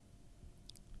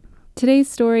Today's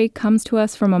story comes to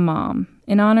us from a mom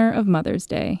in honor of Mother's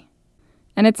Day.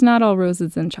 And it's not all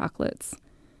roses and chocolates.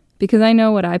 Because I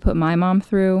know what I put my mom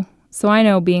through, so I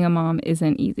know being a mom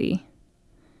isn't easy.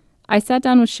 I sat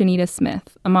down with Shennetta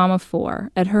Smith, a mom of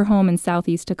 4, at her home in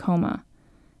Southeast Tacoma.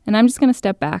 And I'm just going to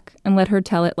step back and let her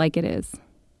tell it like it is.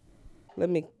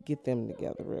 Let me get them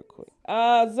together real quick.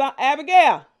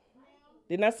 Abigail,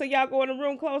 didn't I say y'all go in the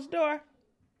room, close the door?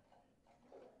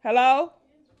 Hello?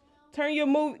 Turn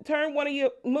one of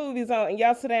your movies on and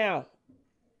y'all sit down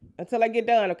until I get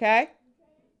done, okay?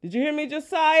 Did you hear me,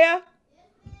 Josiah?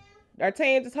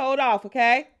 D'Artagnan, just hold off,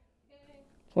 okay?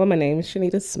 Well, my name is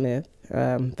Shennetta Smith.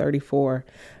 I'm 34.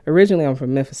 Originally, I'm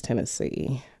from Memphis,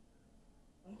 Tennessee.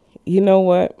 You know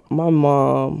what? My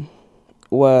mom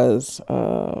was,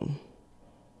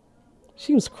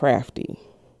 she was crafty.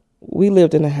 We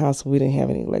lived in a house where we didn't have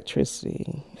any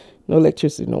electricity. No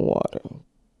electricity, no water.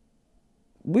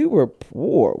 We were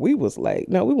poor. We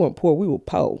weren't poor. We were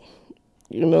poor.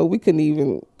 You know, we couldn't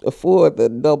even afford the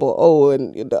double O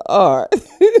and the R.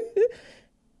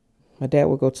 My dad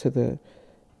would go to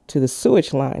the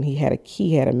sewage line. He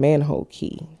had a manhole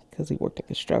key because he worked in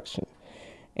construction.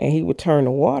 And he would turn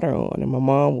the water on, and my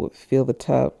mom would fill the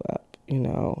tub up, you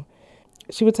know.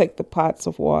 She would take the pots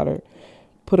of water,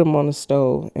 put them on the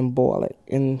stove, and boil it.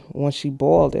 And once she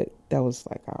boiled it, that was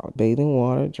like our bathing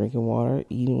water, drinking water,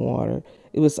 eating water.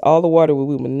 It was all the water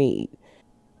we would need.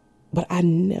 But I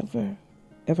never,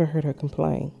 ever heard her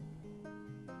complain.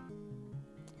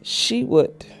 She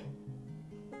would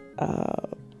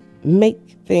make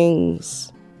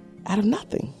things out of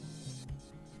nothing.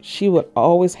 She would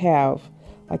always have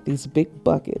like these big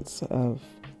buckets of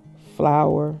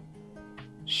flour,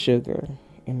 sugar,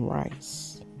 and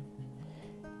rice.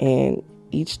 And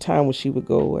each time when she would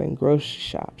go and grocery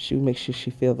shop, she would make sure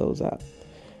she filled those up.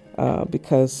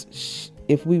 Because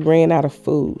if we ran out of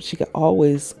food, she could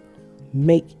always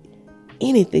make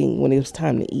anything when it was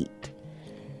time to eat.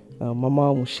 My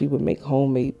mom, she would make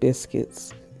homemade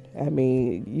biscuits. I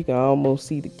mean, you can almost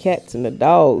see the cats and the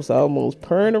dogs almost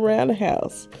purring around the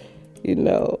house, you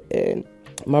know. And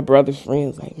my brother's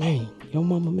friends like, man, your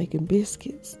mama making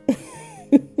biscuits?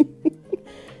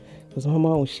 Because my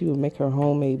mom, when she would make her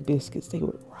homemade biscuits, they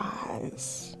would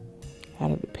rise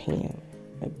out of the pan,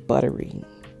 like buttery.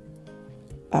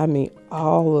 I mean,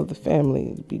 all of the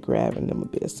family would be grabbing them a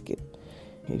biscuit.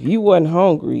 If you wasn't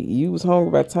hungry, you was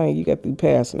hungry by the time you got through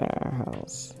passing our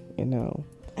house, you know.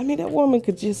 I mean, that woman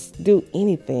could just do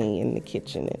anything in the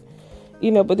kitchen, and,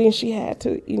 you know, but then she had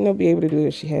to, you know, be able to do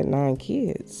it. She had 9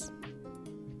 kids.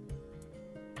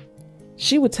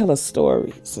 She would tell us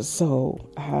stories. So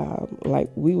like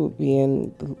we would be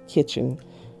in the kitchen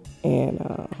and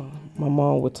my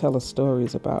mom would tell us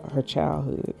stories about her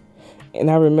childhood. And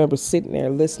I remember sitting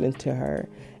there listening to her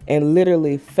and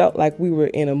literally felt like we were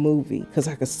in a movie because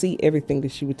I could see everything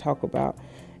that she would talk about.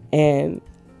 And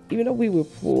even though we were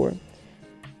poor,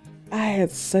 I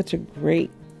had such a great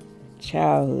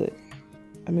childhood.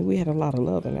 I mean, we had a lot of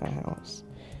love in our house.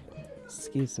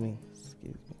 Excuse me.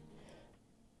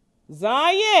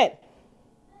 Zion,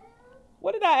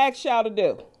 what did I ask y'all to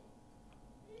do?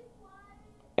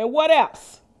 And what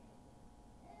else?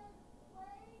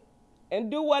 And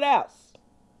do what else?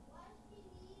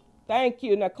 Thank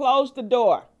you. Now close the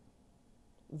door.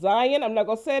 Zion, I'm not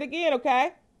going to say it again,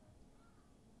 okay?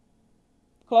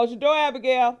 Close your door,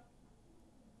 Abigail.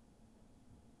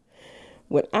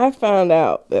 When I found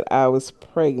out that I was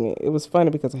pregnant, it was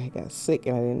funny because I got sick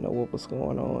and I didn't know what was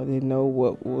going on. I didn't know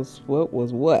what was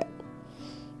what.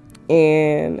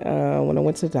 And when I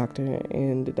went to the doctor,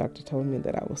 and the doctor told me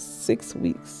that I was 6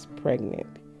 weeks pregnant,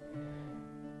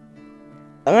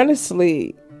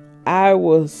 honestly, I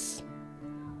was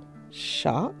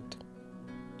shocked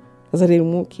because I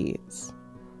didn't want kids.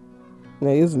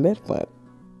 Now, isn't that fun?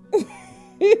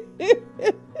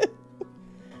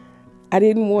 I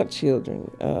didn't want children.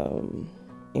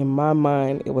 In my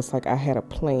mind, it was like I had a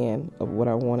plan of what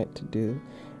I wanted to do.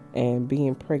 And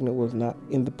being pregnant was not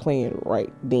in the plan right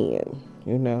then,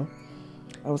 you know.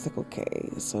 I was like, okay,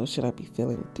 so should I be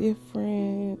feeling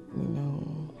different, you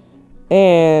know?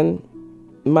 And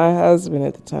my husband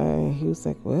at the time, he was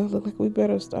like, well, look like we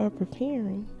better start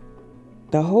preparing.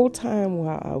 The whole time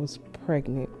while I was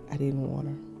pregnant, I didn't want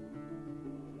her.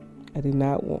 I did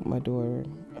not want my daughter.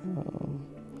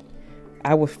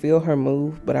 I would feel her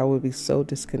move, but I would be so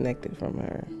disconnected from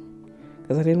her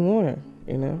because I didn't want her,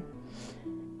 you know.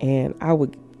 And I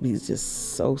would be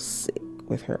just so sick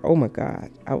with her. Oh, my God.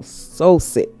 I was so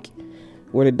sick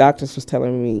where the doctors was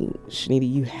telling me,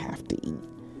 Shennetta, you have to eat.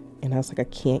 And I was like, I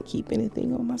can't keep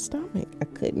anything on my stomach. I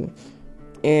couldn't.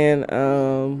 And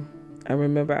I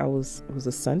remember it was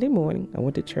a Sunday morning. I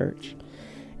went to church,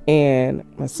 and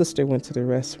my sister went to the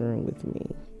restroom with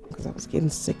me because I was getting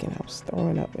sick and I was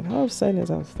throwing up. And all of a sudden, as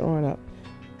I was throwing up,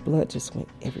 blood just went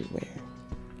everywhere.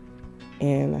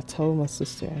 And I told my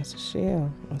sister, I said,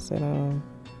 Shell, I said,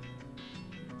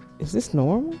 is this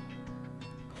normal?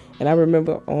 And I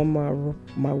remember on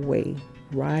my way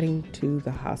riding to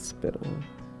the hospital,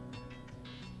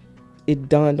 it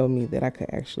dawned on me that I could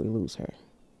actually lose her.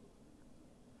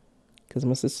 Because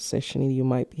my sister said, Shennetta, you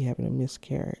might be having a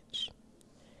miscarriage.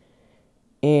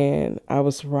 And I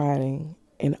was riding,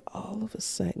 and all of a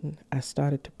sudden, I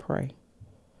started to pray.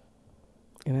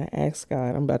 And I asked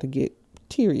God, I'm about to get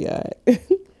teary-eyed.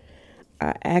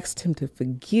 I asked him to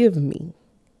forgive me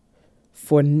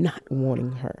for not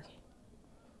wanting her.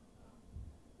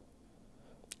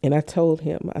 And I told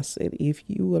him, I said, if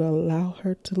you would allow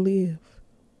her to live,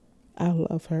 I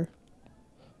love her.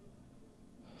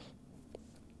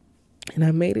 And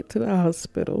I made it to the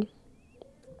hospital,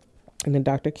 and the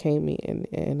doctor came in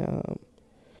and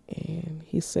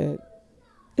he said,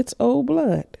 it's old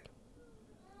blood.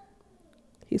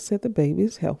 He said, the baby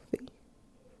is healthy.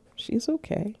 She's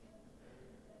okay.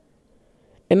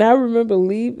 And I remember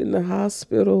leaving the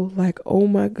hospital like, oh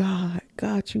my God,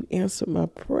 God, you answered my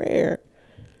prayer.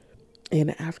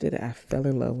 And after that, I fell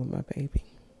in love with my baby.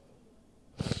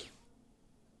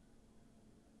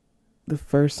 The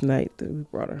first night that we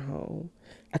brought her home,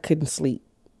 I couldn't sleep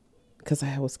because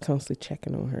I was constantly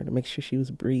checking on her to make sure she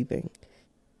was breathing.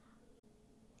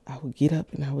 I would get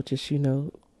up and I would just,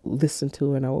 listen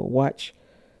to her, and I would watch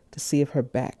to see if her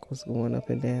back was going up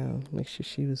and down, make sure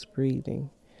she was breathing.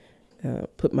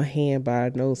 Put my hand by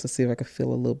her nose to see if I could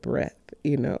feel a little breath,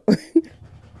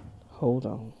 Hold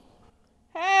on.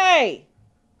 Hey,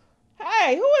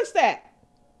 who is that?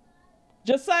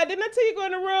 Josiah, didn't I tell you to go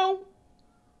in the room?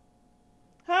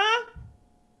 Huh?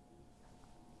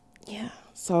 Yeah,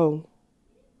 so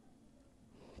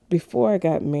before I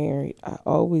got married, I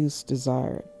always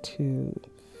desired to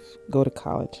go to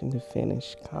college and to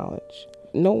finish college.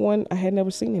 I had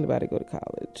never seen anybody go to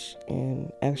college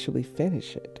and actually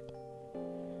finish it.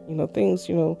 Things,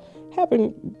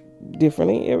 happen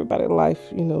differently. Everybody's life,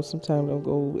 sometimes don't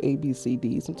go A, B, C,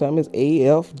 D. Sometimes it's A,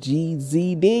 F, G,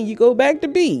 Z. Then you go back to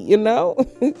B,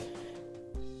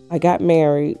 I got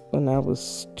married when I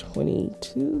was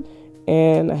 22,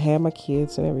 and I had my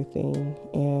kids and everything.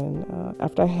 And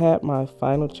after I had my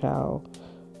final child,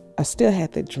 I still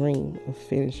had the dream of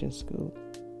finishing school.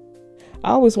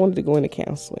 I always wanted to go into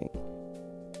counseling.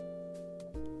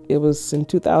 It was in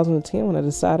 2010 when I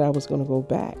decided I was going to go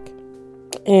back.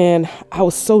 And I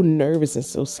was so nervous and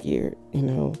so scared,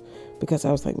 because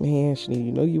I was like, man,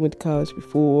 Shennetta, you went to college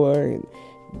before and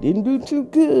didn't do too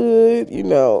good,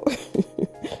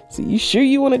 So you sure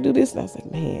you want to do this? And I was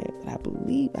like, man, I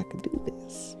believe I could do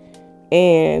this.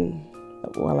 And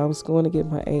while I was going to get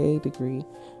my AA degree,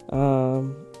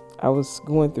 I was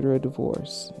going through a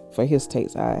divorce. For his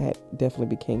taste, I had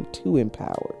definitely became too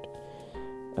empowered.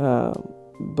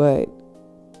 But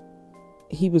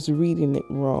he was reading it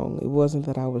wrong. It wasn't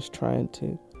that I was trying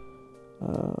to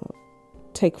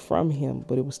take from him,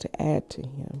 but it was to add to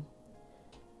him.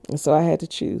 And so I had to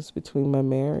choose between my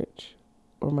marriage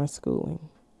or my schooling.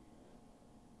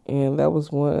 And that was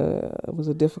it was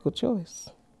a difficult choice.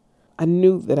 I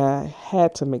knew that I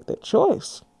had to make that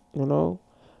choice,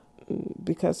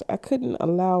 because I couldn't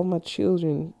allow my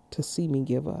children to see me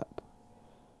give up.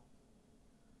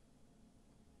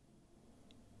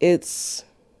 It's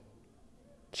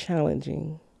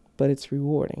challenging, but it's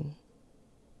rewarding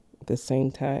at the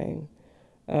same time.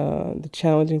 The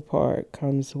challenging part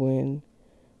comes when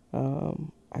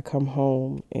I come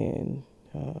home and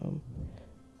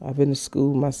I've been to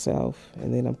school myself,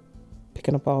 and then I'm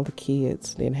picking up all the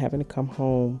kids, then having to come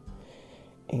home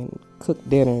and cook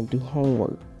dinner and do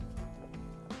homework.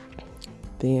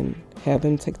 Then have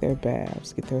them take their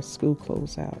baths, get their school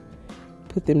clothes out,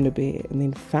 put them to bed, and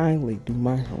then finally do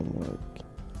my homework,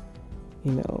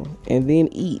 and then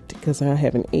eat because I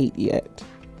haven't ate yet,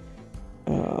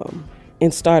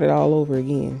 and start it all over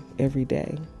again every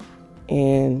day.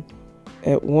 And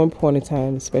at one point in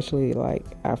time, especially like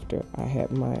after I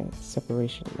had my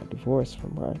separation, my divorce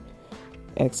from my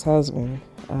ex-husband,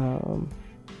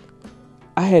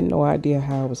 I had no idea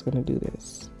how I was going to do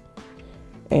this.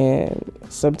 And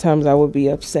sometimes I would be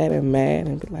upset and mad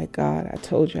and be like, God, I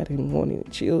told you I didn't want any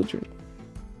children.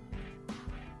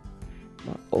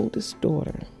 My oldest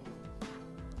daughter,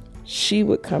 she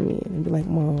would come in and be like,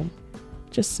 Mom,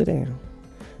 just sit down.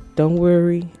 Don't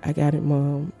worry, I got it,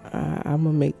 Mom. I'm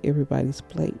going to make everybody's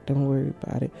plate. Don't worry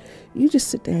about it. You just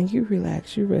sit down, you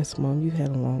relax, you rest, Mom. You had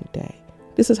a long day.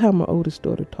 This is how my oldest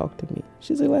daughter talked to me.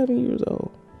 She's 11 years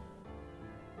old.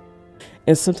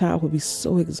 And sometimes I would be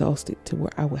so exhausted to where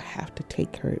I would have to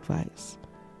take her advice.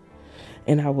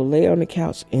 And I would lay on the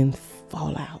couch and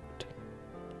fall out.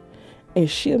 And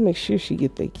she'll make sure she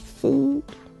get the food.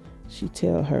 She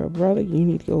tell her brother, you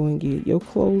need to go and get your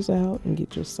clothes out and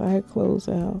get your side clothes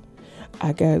out.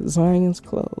 I got Zion's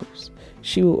clothes.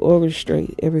 She will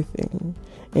orchestrate everything.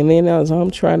 And then as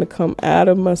I'm trying to come out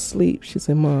of my sleep, she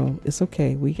said, Mom, it's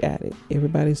okay. We got it.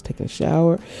 Everybody's taking a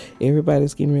shower.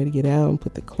 Everybody's getting ready to get out and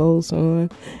put the clothes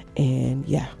on. And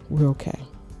yeah, we're okay.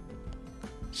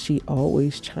 She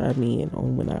always chimed in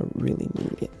on when I really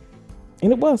need it.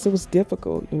 And it was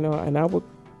difficult, and I would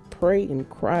pray and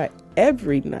cry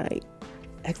every night,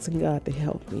 asking God to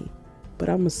help me. But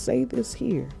I'm going to say this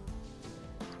here.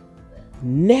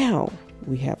 Now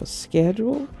we have a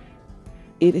schedule.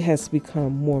 It has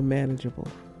become more manageable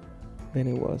than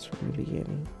it was from the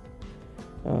beginning.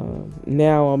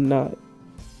 Now I'm not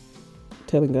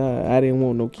telling God I didn't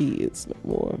want no kids no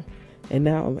more. And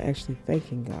now I'm actually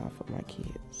thanking God for my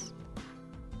kids.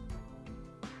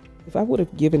 If I would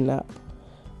have given up,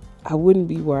 I wouldn't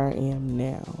be where I am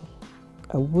now.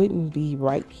 I wouldn't be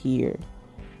right here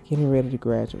getting ready to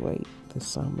graduate this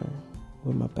summer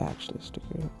with my bachelor's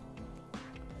degree.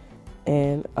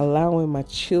 And allowing my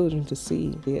children to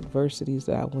see the adversities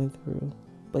that I went through,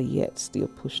 but yet still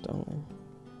pushed on.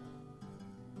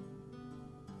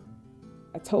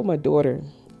 I told my daughter,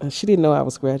 she didn't know I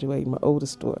was graduating, my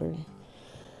oldest daughter.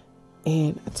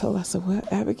 And I told her, I said, well,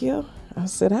 Abigail, I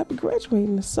said, I'll be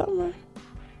graduating this summer.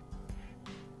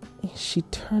 And she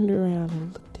turned around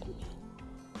and looked at me.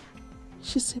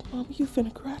 She said, Mom, you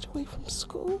finna graduate from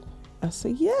school? I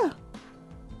said, yeah.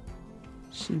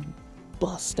 She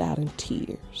bust out in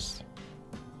tears.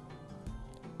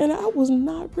 And I was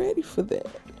not ready for that.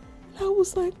 And I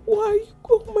was like, why are you,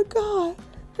 oh my God,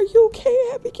 are you okay,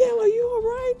 Abigail? Are you all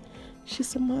right? She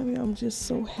said, Mommy, I'm just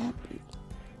so happy.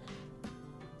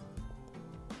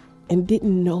 And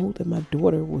didn't know that my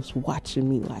daughter was watching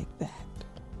me like that.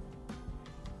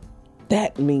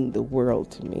 That meant the world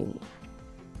to me.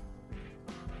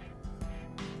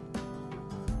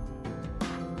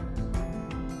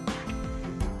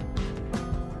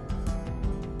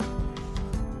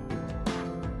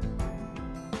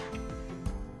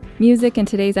 Music in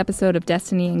today's episode of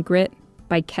Destiny and Grit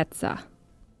by Ketsa.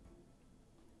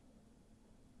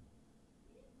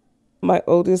 My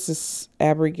oldest is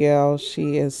Abigail.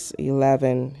 She is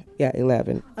 11. Yeah,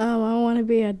 11. I want to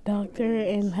be a doctor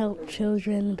and help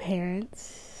children and parents.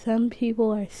 Some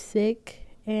people are sick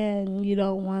and you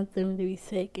don't want them to be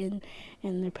sick, and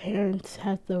their parents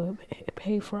have to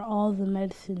pay for all the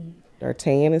medicine.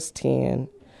 D'Artagnan is 10.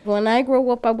 When I grow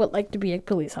up, I would like to be a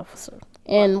police officer.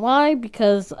 And why?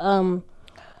 Because,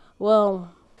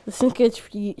 since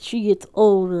she gets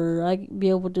older, I'd be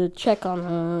able to check on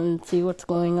her and see what's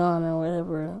going on or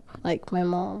whatever. Like my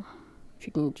mom. She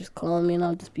can just call me and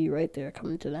I'll just be right there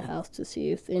coming to the house to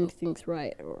see if anything's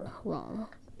right or wrong.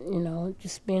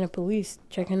 Just being a police,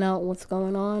 checking out what's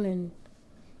going on and,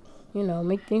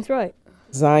 make things right.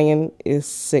 Zion is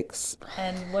 6.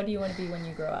 And what do you want to be when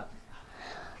you grow up?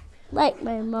 Like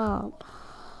my mom.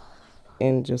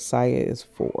 And Josiah is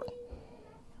 4.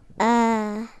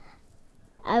 I'm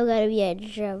going to be a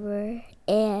drummer,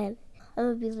 and I'm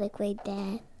going to be like my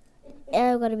dad,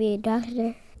 and I'm going to be a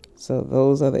doctor. So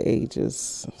those are the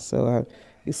ages. So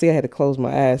you see I had to close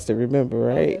my eyes to remember,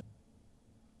 right?